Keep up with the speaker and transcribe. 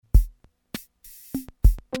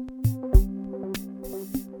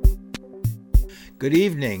Good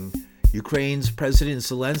evening. Ukraine's President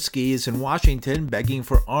Zelensky is in Washington begging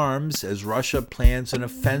for arms as Russia plans an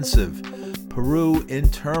offensive. Peru in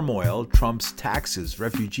turmoil, Trump's taxes,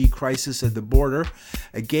 refugee crisis at the border,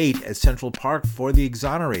 a gate at Central Park for the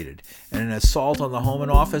Exonerated, and an assault on the home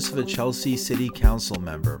and office of a Chelsea City Council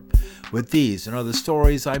member. With these and other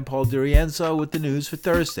stories, I'm Paul Dirienzo with the news for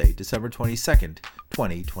Thursday, December 22nd,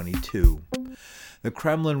 2022. The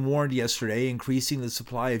Kremlin warned yesterday increasing the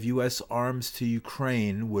supply of U.S. arms to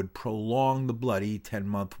Ukraine would prolong the bloody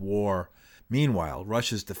 10-month war. Meanwhile,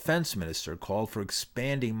 Russia's defense minister called for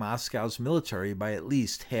expanding Moscow's military by at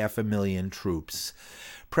least 500,000 troops.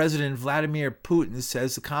 President Vladimir Putin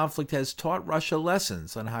says the conflict has taught Russia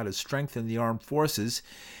lessons on how to strengthen the armed forces.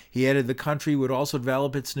 He added the country would also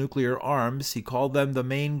develop its nuclear arms. He called them the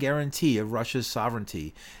main guarantee of Russia's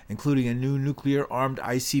sovereignty, including a new nuclear-armed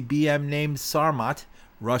ICBM named Sarmat,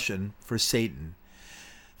 Russian for Satan.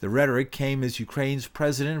 The rhetoric came as Ukraine's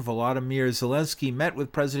President Volodymyr Zelensky met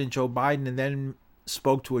with President Joe Biden and then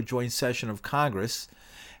spoke to a joint session of Congress.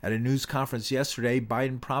 At a news conference yesterday,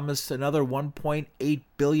 Biden promised another $1.8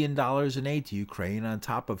 billion in aid to Ukraine on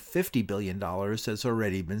top of $50 billion that's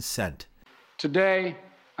already been sent. Today,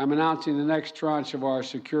 I'm announcing the next tranche of our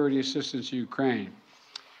security assistance to Ukraine.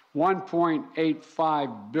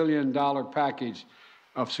 $1.85 billion package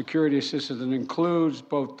of security assistance that includes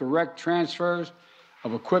both direct transfers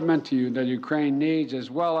of equipment that Ukraine needs, as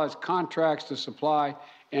well as contracts to supply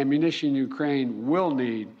ammunition Ukraine will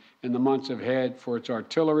need in the months ahead for its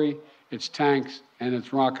artillery, its tanks, and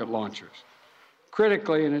its rocket launchers.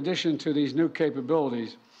 Critically, in addition to these new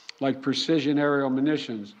capabilities, like precision aerial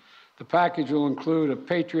munitions, the package will include a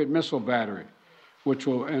Patriot missile battery, which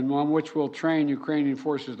will train Ukrainian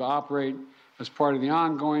forces to operate as part of the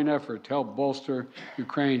ongoing effort to help bolster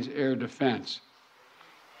Ukraine's air defense.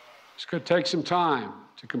 This could take some time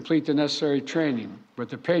to complete the necessary training, but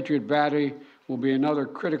the Patriot battery will be another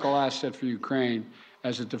critical asset for Ukraine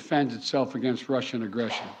as it defends itself against Russian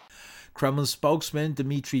aggression. Kremlin spokesman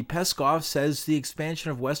Dmitry Peskov says the expansion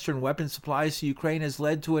of Western weapon supplies to Ukraine has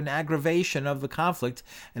led to an aggravation of the conflict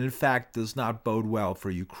and, in fact, does not bode well for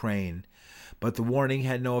Ukraine. But the warning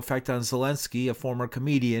had no effect on Zelensky, a former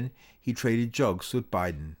comedian. He traded jokes with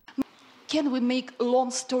Biden. Can we make a long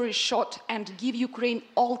story short and give Ukraine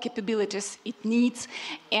all capabilities it needs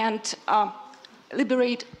and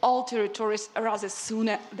liberate all territories rather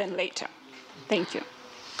sooner than later? Thank you.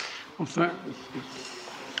 Well,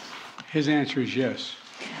 his answer is yes.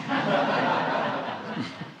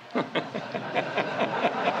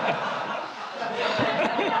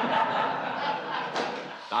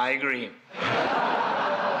 I agree.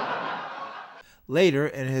 Later,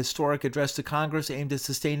 in a historic address to Congress aimed at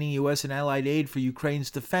sustaining U.S. and allied aid for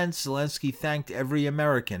Ukraine's defense, Zelensky thanked every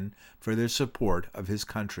American for their support of his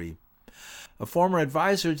country. A former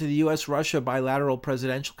advisor to the U.S.-Russia Bilateral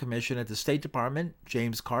Presidential Commission at the State Department,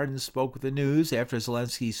 James Cardin, spoke with the news after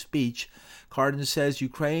Zelensky's speech. Cardin says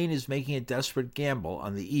Ukraine is making a desperate gamble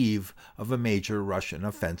on the eve of a major Russian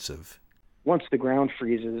offensive. Once the ground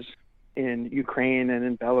freezes in Ukraine and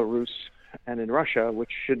in Belarus and in Russia,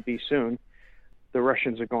 which should be soon, the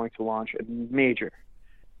Russians are going to launch a major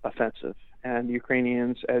offensive. And the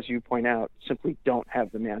Ukrainians, as you point out, simply don't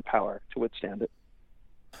have the manpower to withstand it.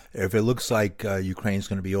 If it looks like Ukraine's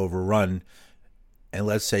going to be overrun, and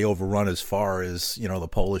let's say overrun as far as, the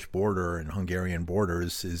Polish border and Hungarian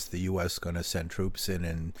borders, is the U.S. going to send troops in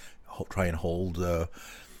and try and hold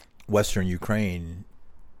Western Ukraine?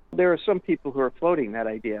 There are some people who are floating that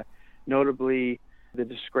idea, notably the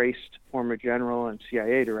disgraced former general and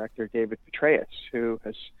CIA director, David Petraeus, who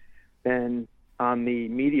has been on the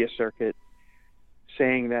media circuit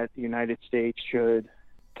saying that the United States should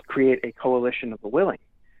create a coalition of the willing,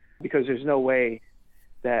 because there's no way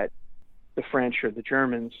that the French or the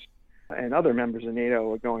Germans and other members of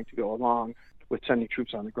NATO are going to go along with sending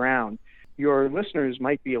troops on the ground. Your listeners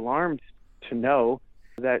might be alarmed to know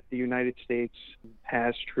that the United States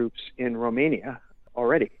has troops in Romania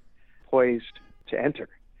already, poised to enter.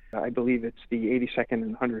 I believe it's the 82nd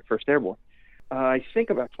and 101st Airborne. I think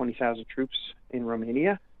about 20,000 troops in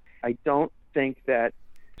Romania. I don't think that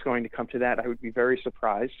it's going to come to that. I would be very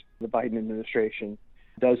surprised if the Biden administration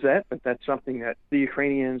does that, but that's something that the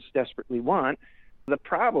Ukrainians desperately want. The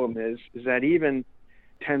problem is that even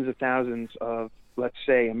tens of thousands of, let's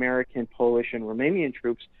say, American, Polish, and Romanian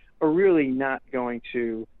troops are really not going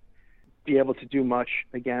to be able to do much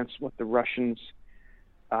against what the Russians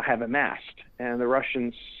have amassed. And the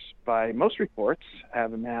Russians, by most reports,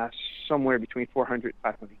 have amassed somewhere between 400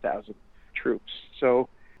 and 500,000 troops. So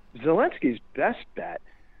Zelensky's best bet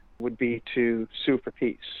would be to sue for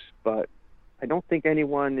peace. But I don't think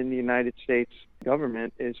anyone in the United States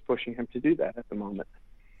government is pushing him to do that at the moment.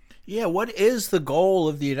 Yeah, what is the goal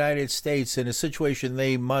of the United States in a situation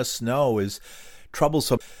they must know is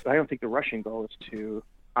troublesome? I don't think the Russian goal is to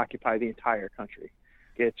occupy the entire country.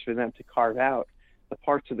 It's for them to carve out the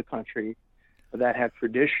parts of the country that have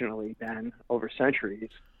traditionally been, over centuries,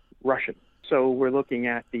 Russian. So we're looking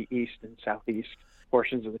at the east and southeast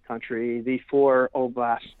portions of the country, the 4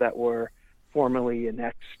 oblasts that were formally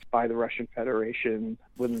annexed by the Russian Federation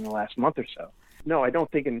within the last month or so. No, I don't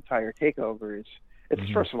think an entire takeover is,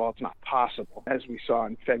 first of all, it's not possible. As we saw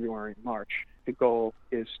in February and March, the goal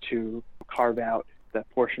is to carve out that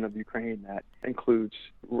portion of Ukraine that includes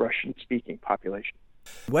Russian-speaking population.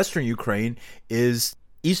 Western Ukraine is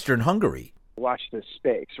eastern Hungary. Watch this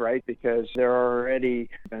space, right? Because there are already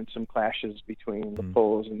been some clashes between the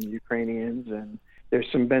Poles and the Ukrainians, and there's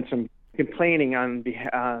been some complaining on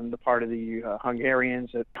the part of the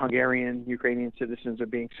Hungarians that Hungarian Ukrainian citizens are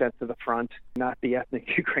being sent to the front, not the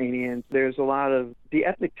ethnic Ukrainians. There's a lot of the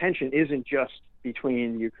ethnic tension isn't just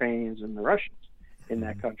between Ukrainians and the Russians in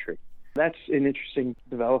that country. That's an interesting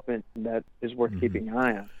development that is worth keeping an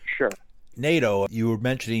eye on, sure. NATO, you were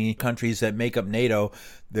mentioning countries that make up NATO.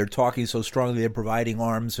 They're talking so strongly they're providing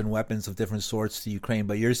arms and weapons of different sorts to Ukraine,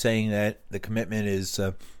 but you're saying that the commitment is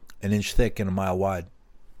an inch thick and a mile wide.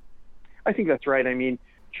 I think that's right. I mean,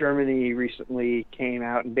 Germany recently came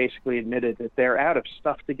out and basically admitted that they're out of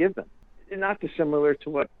stuff to give them. Not dissimilar to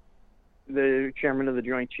what the chairman of the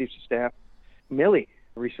Joint Chiefs of Staff, Milley,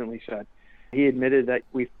 recently said. He admitted that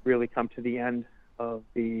we've really come to the end of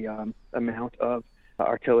the amount of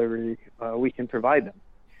artillery we can provide them.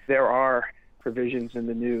 There are provisions in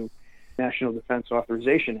the new National Defense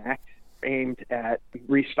Authorization Act aimed at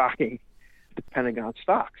restocking the Pentagon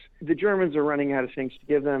stocks. The Germans are running out of things to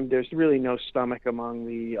give them. There's really no stomach among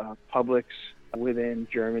the publics within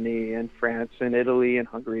Germany and France and Italy and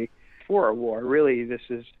Hungary for a war. Really, this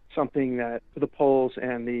is something that the Poles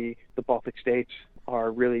and the Baltic states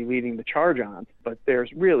are really leading the charge on, but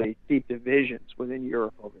there's really deep divisions within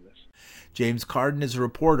Europe over this. James Carden is a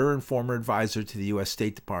reporter and former advisor to the U.S.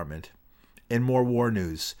 State Department. In more war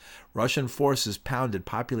news, Russian forces pounded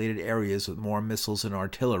populated areas with more missiles and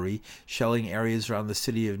artillery, shelling areas around the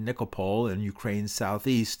city of Nikopol in Ukraine's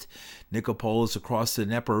southeast. Nikopol is across the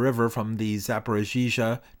Dnieper River from the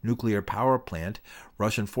Zaporizhzhia nuclear power plant.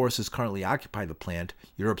 Russian forces currently occupy the plant,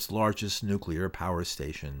 Europe's largest nuclear power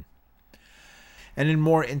station. And in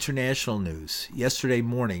more international news, yesterday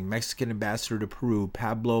morning, Mexican ambassador to Peru,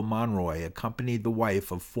 Pablo Monroy, accompanied the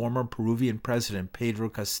wife of former Peruvian President Pedro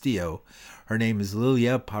Castillo, her name is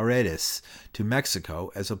Lilia Paredes, to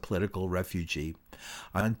Mexico as a political refugee.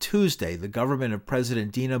 On Tuesday, the government of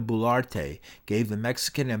President Dina Boluarte gave the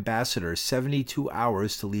Mexican ambassador 72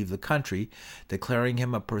 hours to leave the country, declaring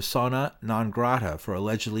him a persona non grata for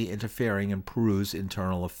allegedly interfering in Peru's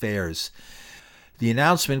internal affairs. The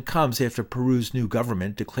announcement comes after Peru's new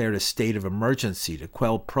government declared a state of emergency to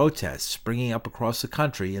quell protests springing up across the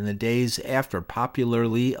country in the days after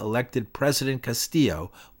popularly elected President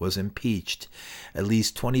Castillo was impeached. At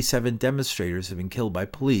least 27 demonstrators have been killed by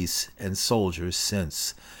police and soldiers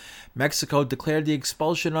since. Mexico declared the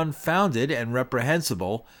expulsion unfounded and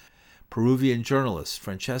reprehensible. Peruvian journalist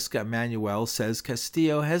Francesca Emanuel says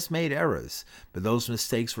Castillo has made errors, but those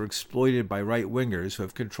mistakes were exploited by right-wingers who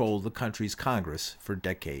have controlled the country's Congress for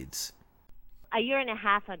decades. A year and a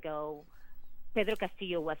half ago, Pedro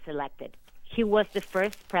Castillo was elected. He was the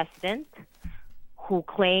first president who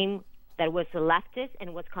claimed that was a leftist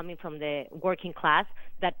and was coming from the working class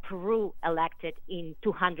that Peru elected in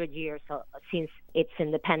 200 years since its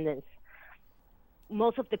independence.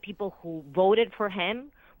 Most of the people who voted for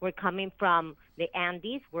him were coming from the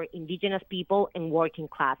Andes, were indigenous people and working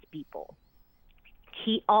class people.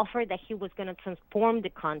 He offered that he was going to transform the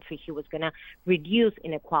country, he was going to reduce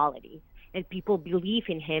inequality, and people believe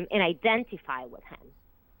in him and identify with him.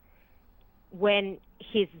 When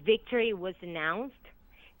his victory was announced,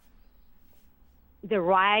 the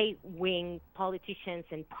right-wing politicians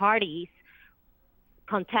and parties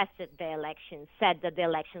contested the elections, said that the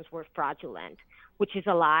elections were fraudulent, which is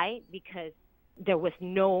a lie because there was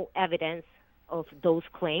no evidence of those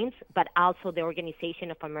claims, but also the Organization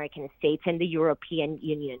of American States and the European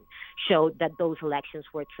Union showed that those elections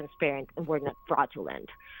were transparent and were not fraudulent.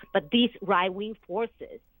 But these right-wing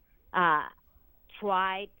forces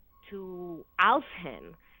tried to oust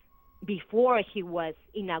him before he was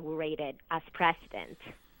inaugurated as president.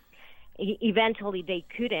 Eventually they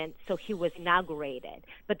couldn't, so he was inaugurated.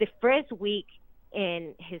 But the first week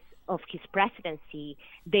of his presidency,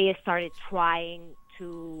 they started trying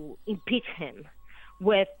to impeach him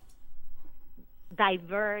with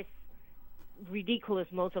diverse ridiculous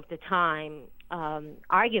most of the time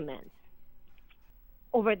arguments.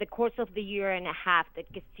 Over the course of the year and a half that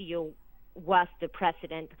Castillo was the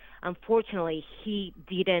president, unfortunately, he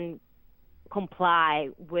didn't comply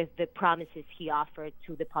with the promises he offered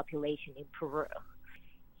to the population in Peru.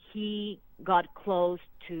 He got close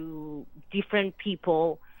to different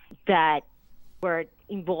people that were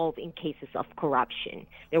involved in cases of corruption.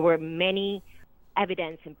 There were many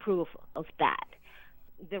evidence and proof of that.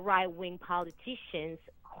 The right-wing politicians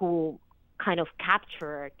who kind of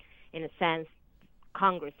captured, in a sense,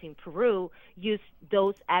 Congress in Peru used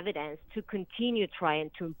those evidence to continue trying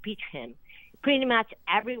to impeach him. Pretty much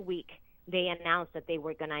every week they announced that they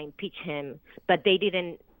were going to impeach him, but they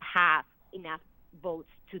didn't have enough votes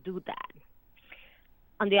to do that.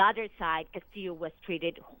 On the other side, Castillo was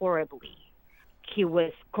treated horribly. He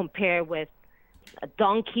was compared with a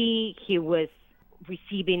donkey. He was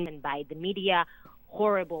receiving by the media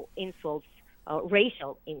horrible insults,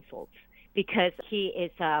 racial insults, because he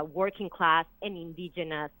is a working class and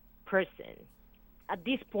indigenous person. At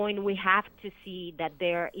this point, we have to see that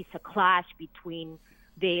there is a clash between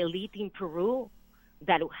the elite in Peru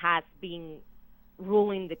that has been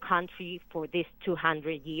ruling the country for these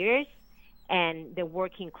 200 years and the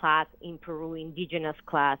working class in Peru, indigenous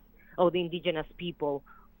class, or the indigenous people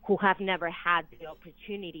who have never had the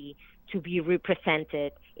opportunity to be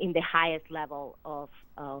represented in the highest level of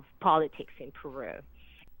politics in Peru.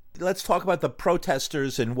 Let's talk about the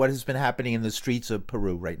protesters and what has been happening in the streets of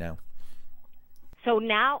Peru right now. So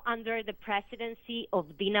now, under the presidency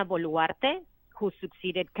of Dina Boluarte, who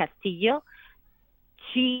succeeded Castillo,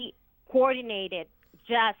 she coordinated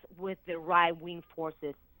just with the right-wing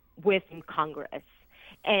forces within Congress.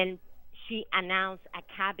 And she announced a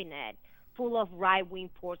cabinet full of right-wing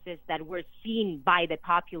forces that were seen by the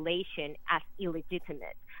population as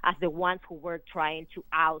illegitimate, as the ones who were trying to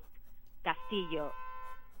oust Castillo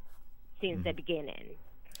since the beginning.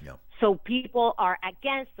 Yep. So people are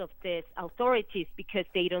against of these authorities because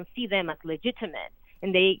they don't see them as legitimate,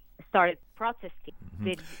 and they started protesting.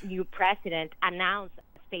 The new president announced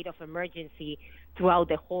a state of emergency throughout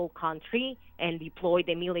the whole country and deployed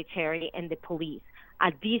the military and the police.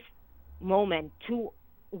 At this moment, 2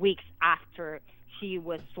 weeks after she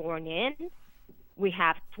was sworn in, we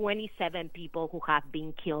have 27 people who have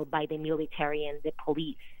been killed by the military and the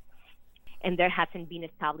police. And there hasn't been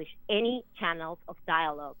established any channels of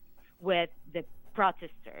dialogue with the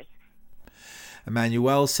protesters.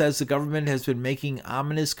 Emmanuel says the government has been making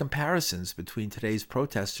ominous comparisons between today's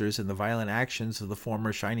protesters and the violent actions of the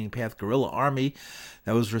former Shining Path guerrilla army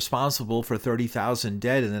that was responsible for 30,000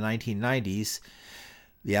 dead in the 1990s.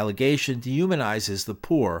 The allegation dehumanizes the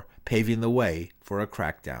poor, paving the way for a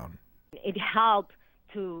crackdown. It helped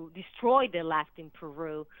to destroy the left in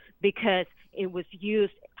Peru because it was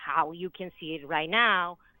used, how you can see it right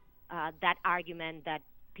now, that argument that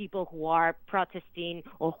people who are protesting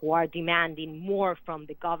or who are demanding more from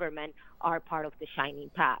the government are part of the Shining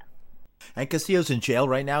Path. And Castillo's in jail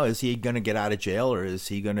right now. Is he going to get out of jail, or is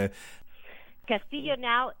he going to... Castillo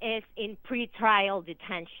now is in pre-trial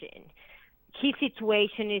detention. His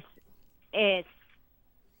situation is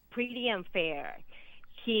pretty unfair.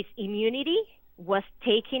 His immunity was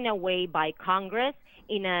taken away by Congress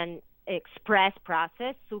in an express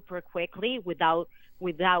process super quickly without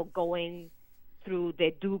going through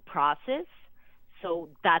the due process. So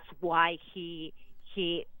that's why he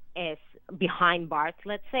is behind bars,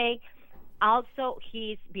 let's say. Also,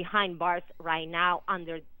 he's behind bars right now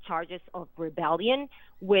under charges of rebellion,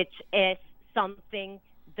 which is something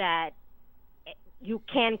that you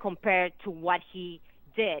can compare to what he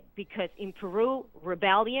did, because in Peru,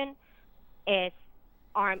 rebellion is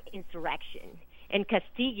armed insurrection. And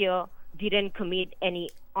Castillo didn't commit any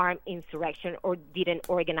armed insurrection or didn't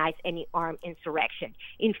organize any armed insurrection.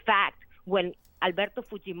 In fact, when Alberto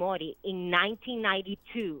Fujimori in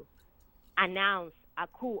 1992 announced a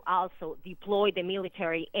coup, also deployed the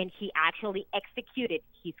military, and he actually executed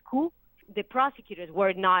his coup, the prosecutors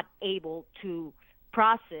were not able to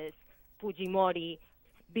process Fujimori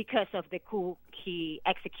because of the coup he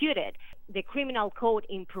executed. The criminal code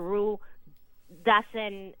in Peru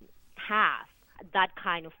doesn't have that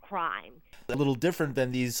kind of crime. A little different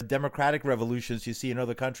than these democratic revolutions you see in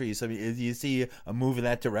other countries. I mean, do you see a move in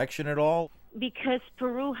that direction at all? Because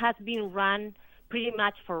Peru has been run pretty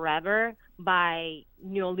much forever by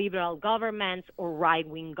neoliberal governments or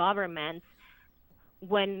right-wing governments.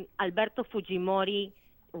 When Alberto Fujimori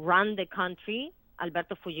ran the country,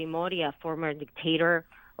 Alberto Fujimori, a former dictator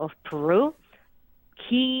of Peru,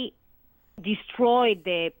 he destroyed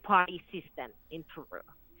the party system in Peru.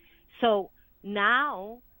 So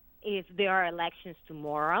now, if there are elections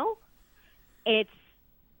tomorrow, it's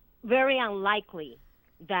very unlikely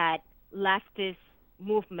that leftist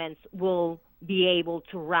movements will be able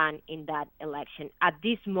to run in that election. At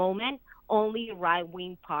this moment, only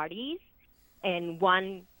right-wing parties and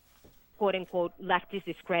one quote-unquote leftist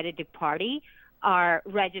discredited party are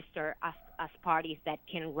registered as parties that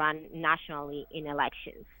can run nationally in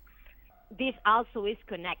elections. This also is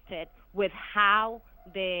connected with how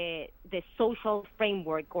the social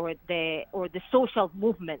framework or the social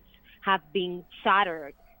movements have been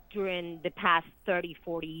shattered during the past 30,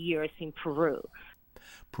 40 years in Peru.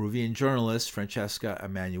 Peruvian journalist Francesca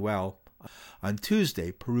Emanuel. On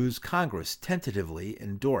Tuesday, Peru's Congress tentatively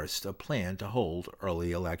endorsed a plan to hold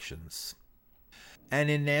early elections. And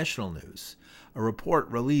in national news, a report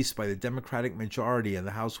released by the Democratic majority in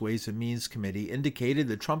the House Ways and Means Committee indicated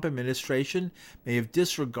the Trump administration may have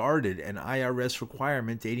disregarded an IRS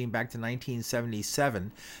requirement dating back to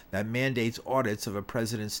 1977 that mandates audits of a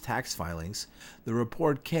president's tax filings. The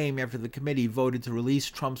report came after the committee voted to release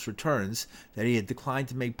Trump's returns that he had declined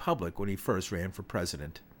to make public when he first ran for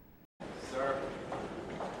president. Sir,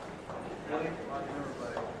 really?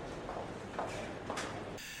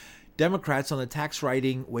 Democrats on the Tax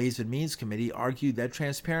Writing Ways and Means Committee argued that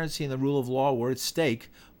transparency and the rule of law were at stake,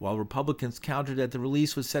 while Republicans countered that the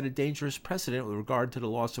release would set a dangerous precedent with regard to the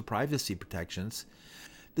loss of privacy protections.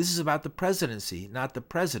 This is about the presidency, not the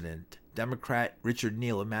president, Democrat Richard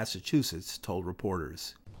Neal of Massachusetts told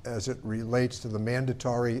reporters. As it relates to the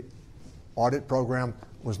mandatory audit program,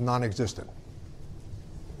 was non-existent.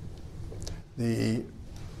 The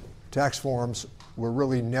tax forms were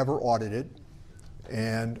really never audited,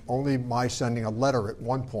 and only my sending a letter at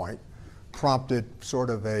one point prompted sort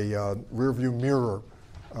of a rearview mirror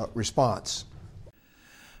response.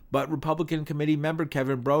 But Republican committee member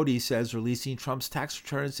Kevin Brody says releasing Trump's tax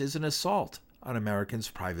returns is an assault on Americans'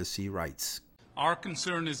 privacy rights. Our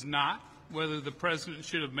concern is not whether the president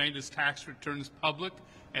should have made his tax returns public,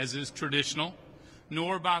 as is traditional,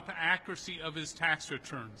 nor about the accuracy of his tax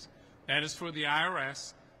returns. That is for the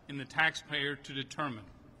IRS and the taxpayer to determine.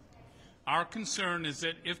 Our concern is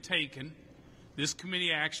that, if taken, this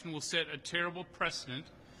committee action will set a terrible precedent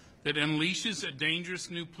that unleashes a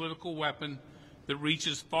dangerous new political weapon that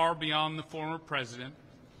reaches far beyond the former president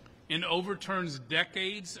and overturns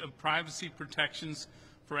decades of privacy protections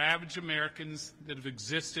for average Americans that have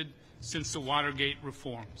existed since the Watergate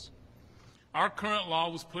reforms. Our current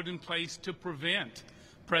law was put in place to prevent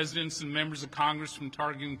presidents and members of Congress from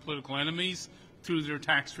targeting political enemies through their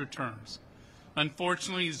tax returns.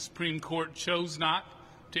 Unfortunately, the Supreme Court chose not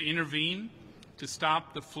to intervene to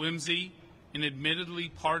stop the flimsy and admittedly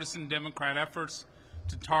partisan Democrat efforts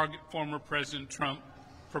to target former President Trump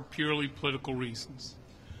for purely political reasons.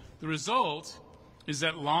 The result is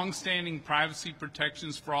that long-standing privacy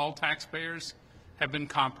protections for all taxpayers have been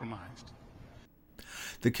compromised.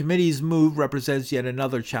 The committee's move represents yet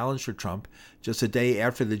another challenge for Trump, just a day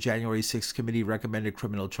after the January 6th committee recommended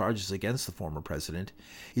criminal charges against the former president.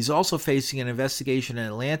 He's also facing an investigation in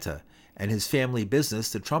Atlanta, and his family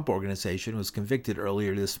business, the Trump Organization, was convicted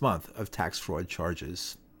earlier this month of tax fraud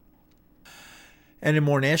charges. And in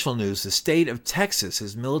more national news, the state of Texas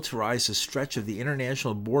has militarized a stretch of the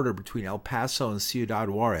international border between El Paso and Ciudad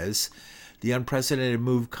Juarez. The unprecedented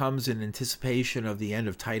move comes in anticipation of the end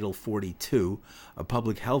of Title 42, a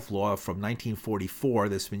public health law from 1944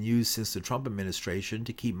 that's been used since the Trump administration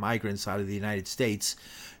to keep migrants out of the United States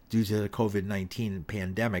due to the COVID-19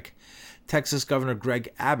 pandemic. Texas Governor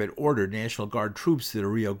Greg Abbott ordered National Guard troops to the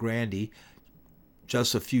Rio Grande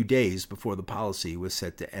just a few days before the policy was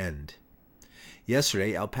set to end.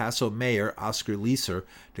 Yesterday, El Paso Mayor Oscar Leeser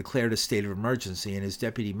declared a state of emergency, and his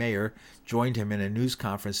deputy mayor joined him in a news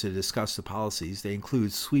conference to discuss the policies. They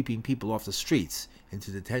include sweeping people off the streets into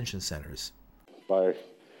detention centers. By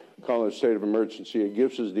calling it a state of emergency, it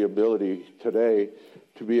gives us the ability today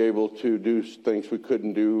to be able to do things we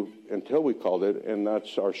couldn't do until we called it, and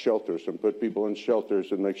that's our shelters, and put people in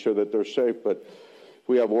shelters and make sure that they're safe. But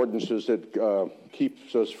we have ordinances that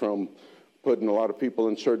keeps us from putting a lot of people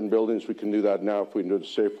in certain buildings. We can do that now if we do it a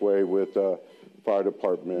safe way with fire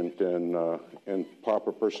department and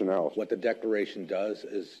proper personnel. What the declaration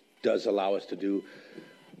does allow us to do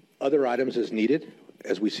other items as needed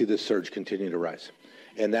as we see this surge continue to rise.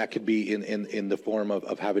 And that could be in the form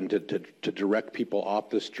of having to direct people off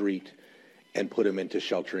the street and put them into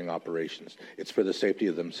sheltering operations. It's for the safety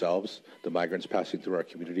of themselves, the migrants passing through our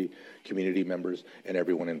community members, and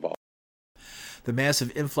everyone involved. The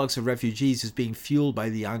massive influx of refugees is being fueled by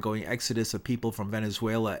the ongoing exodus of people from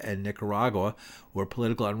Venezuela and Nicaragua, where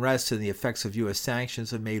political unrest and the effects of U.S. sanctions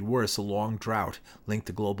have made worse a long drought linked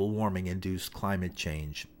to global warming-induced climate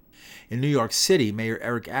change. In New York City, Mayor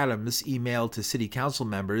Eric Adams emailed to city council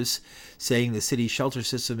members saying the city's shelter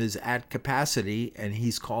system is at capacity and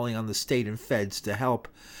he's calling on the state and feds to help.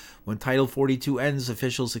 When Title 42 ends,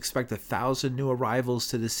 officials expect 1,000 new arrivals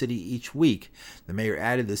to the city each week. The mayor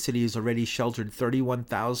added the city has already sheltered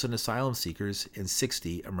 31,000 asylum seekers in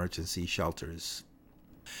 60 emergency shelters.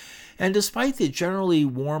 And despite the generally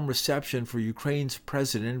warm reception for Ukraine's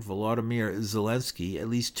President Volodymyr Zelensky, at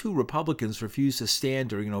least 2 Republicans refused to stand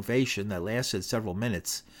during an ovation that lasted several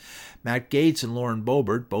minutes. Matt Gaetz and Lauren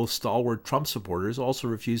Boebert, both stalwart Trump supporters, also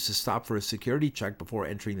refused to stop for a security check before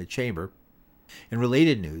entering the chamber. In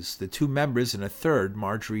related news, the 2 members and a third,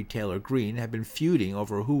 Marjorie Taylor Greene, have been feuding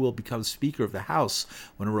over who will become Speaker of the House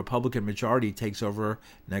when a Republican majority takes over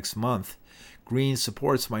next month. Greene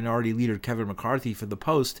supports Minority Leader Kevin McCarthy for the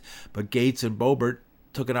post, but Gaetz and Boebert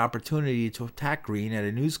took an opportunity to attack Greene at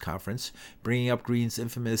a news conference, bringing up Greene's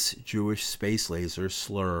infamous Jewish space laser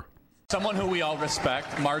slur. Someone who we all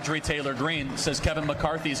respect, Marjorie Taylor Greene, says Kevin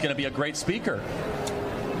McCarthy is going to be a great speaker.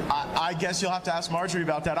 I guess you'll have to ask Marjorie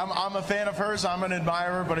about that. I'm a fan of hers. I'm an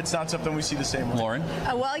admirer, but it's not something we see the same way. Lauren?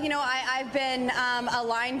 Well, you know, I've been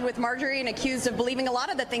aligned with Marjorie and accused of believing a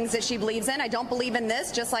lot of the things that she believes in. I don't believe in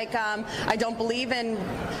this, just like I don't believe in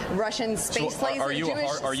Russian space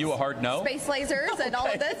lasers. Are you a hard no? Space lasers and all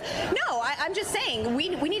of this? No, I'm just saying we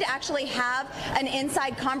need to actually have an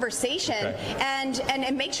inside conversation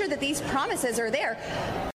and make sure that these promises are there.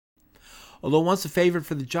 Although once a favorite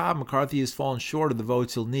for the job, McCarthy has fallen short of the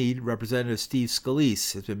votes he'll need. Representative Steve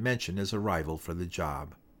Scalise has been mentioned as a rival for the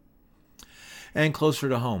job. And closer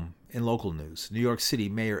to home, in local news, New York City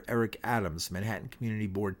Mayor Eric Adams, Manhattan Community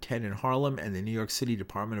Board 10 in Harlem, and the New York City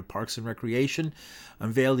Department of Parks and Recreation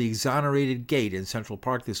unveiled the Exonerated Gate in Central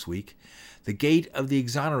Park this week. The Gate of the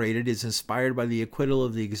Exonerated is inspired by the acquittal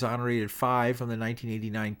of the Exonerated 5 from the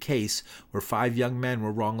 1989 case, where 5 young men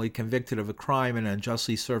were wrongly convicted of a crime and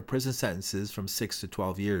unjustly served prison sentences from 6 to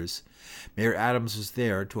 12 years. Mayor Adams was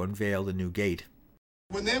there to unveil the new gate.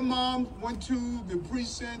 When their mom went to the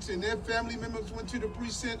precincts and their family members went to the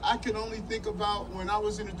precinct, I can only think about when I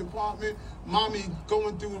was in the department, mommy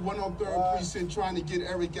going through 103rd precinct trying to get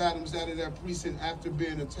Eric Adams out of that precinct after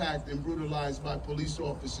being attacked and brutalized by police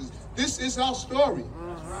officers. This is our story.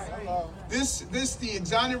 The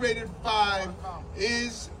Exonerated 5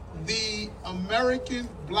 is the American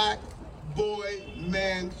black boy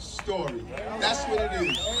man story. That's what it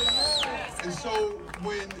is. And so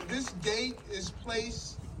when this gate is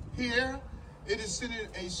placed here, it is sending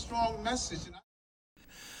a strong message.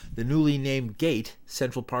 The newly named gate,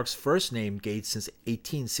 Central Park's first named gate since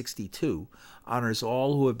 1862, honors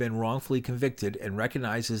all who have been wrongfully convicted and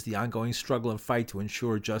recognizes the ongoing struggle and fight to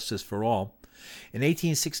ensure justice for all. In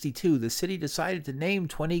 1862, the city decided to name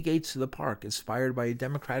 20 gates to the park, inspired by a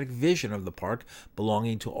democratic vision of the park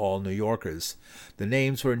belonging to all New Yorkers. The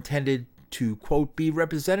names were intended to, quote, be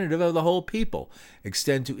representative of the whole people,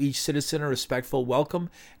 extend to each citizen a respectful welcome,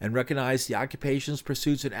 and recognize the occupations,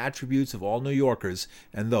 pursuits, and attributes of all New Yorkers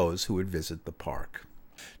and those who would visit the park.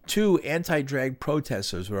 2 anti-drag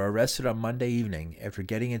protesters were arrested on Monday evening after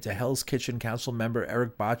getting into Hell's Kitchen council member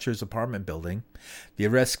Eric Bottcher's apartment building. The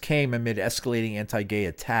arrest came amid escalating anti-gay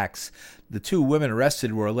attacks. The 2 women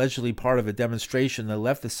arrested were allegedly part of a demonstration that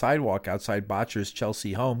left the sidewalk outside Bottcher's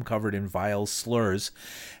Chelsea home covered in vile slurs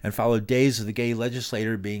and followed days of the gay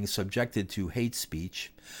legislator being subjected to hate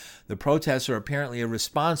speech. The protests are apparently a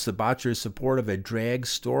response to Bottcher's support of a drag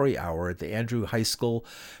story hour at the Andrew High School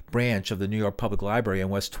branch of the New York Public Library on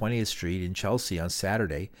West 20th Street in Chelsea on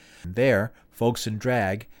Saturday. There, folks in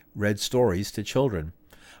drag read stories to children.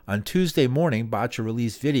 On Tuesday morning, Bottcher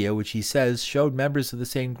released video which he says showed members of the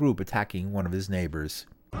same group attacking one of his neighbors.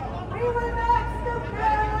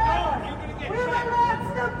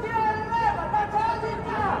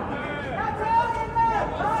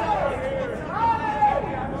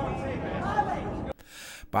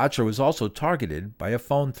 Bottcher was also targeted by a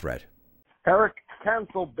phone threat. Eric,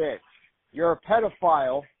 cancel bitch. You're a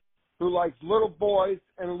pedophile who likes little boys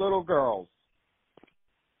and little girls.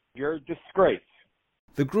 You're a disgrace.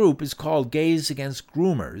 The group is called Gays Against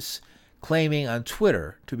Groomers, claiming on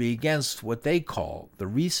Twitter to be against what they call the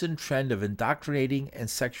recent trend of indoctrinating and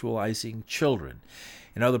sexualizing children.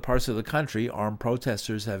 In other parts of the country, armed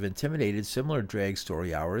protesters have intimidated similar drag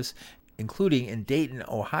story hours, including in Dayton,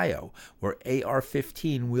 Ohio, where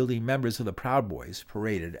AR-15 wielding members of the Proud Boys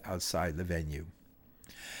paraded outside the venue.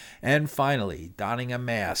 And finally, donning a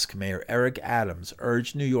mask, Mayor Eric Adams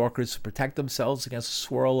urged New Yorkers to protect themselves against a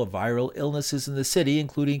swirl of viral illnesses in the city,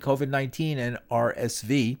 including COVID-19 and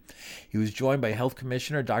RSV. He was joined by Health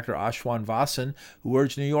Commissioner Dr. Ashwan Vasan, who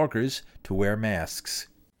urged New Yorkers to wear masks.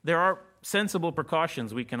 There are sensible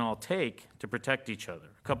precautions we can all take to protect each other.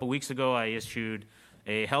 A couple weeks ago, I issued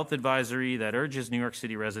a health advisory that urges New York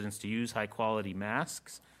City residents to use high-quality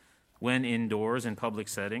masks when indoors in public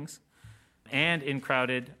settings and in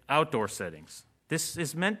crowded outdoor settings. This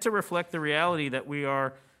is meant to reflect the reality that we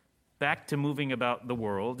are back to moving about the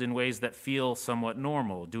world in ways that feel somewhat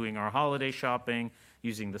normal, doing our holiday shopping,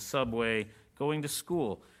 using the subway, going to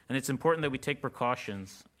school. And it's important that we take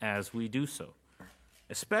precautions as we do so,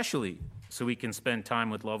 especially so we can spend time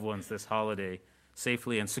with loved ones this holiday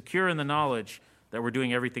safely and secure in the knowledge that we're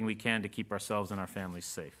doing everything we can to keep ourselves and our families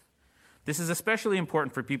safe. This is especially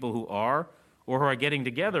important for people who are or who are getting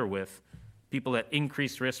together with people at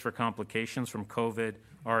increased risk for complications from COVID,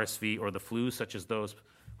 RSV, or the flu, such as those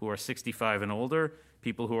who are 65 and older,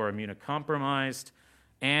 people who are immunocompromised,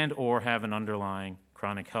 and or have an underlying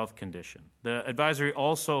chronic health condition. The advisory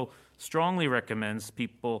also strongly recommends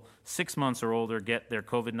people 6 months or older get their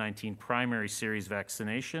COVID-19 primary series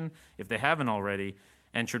vaccination if they haven't already,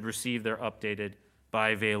 and should receive their updated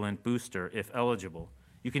bivalent booster if eligible.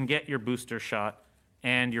 You can get your booster shot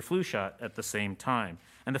and your flu shot at the same time.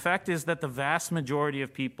 And the fact is that the vast majority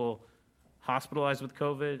of people hospitalized with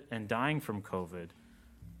COVID and dying from COVID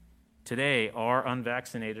today are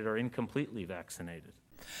unvaccinated or incompletely vaccinated.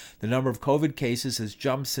 The number of COVID cases has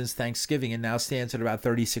jumped since Thanksgiving and now stands at about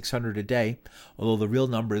 3,600 a day, although the real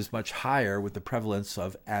number is much higher with the prevalence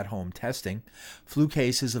of at-home testing. Flu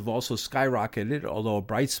cases have also skyrocketed, although a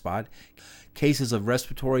bright spot. Cases of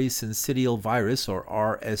respiratory syncytial virus, or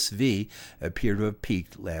RSV, appear to have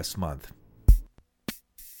peaked last month.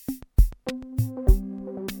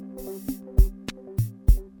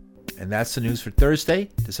 And that's the news for Thursday,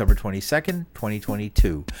 December 22nd,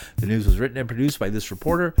 2022. The news was written and produced by this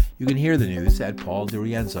reporter. You can hear the news at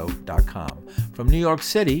pauldirienzo.com. From New York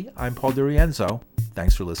City, I'm Paul Dirienzo.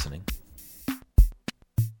 Thanks for listening.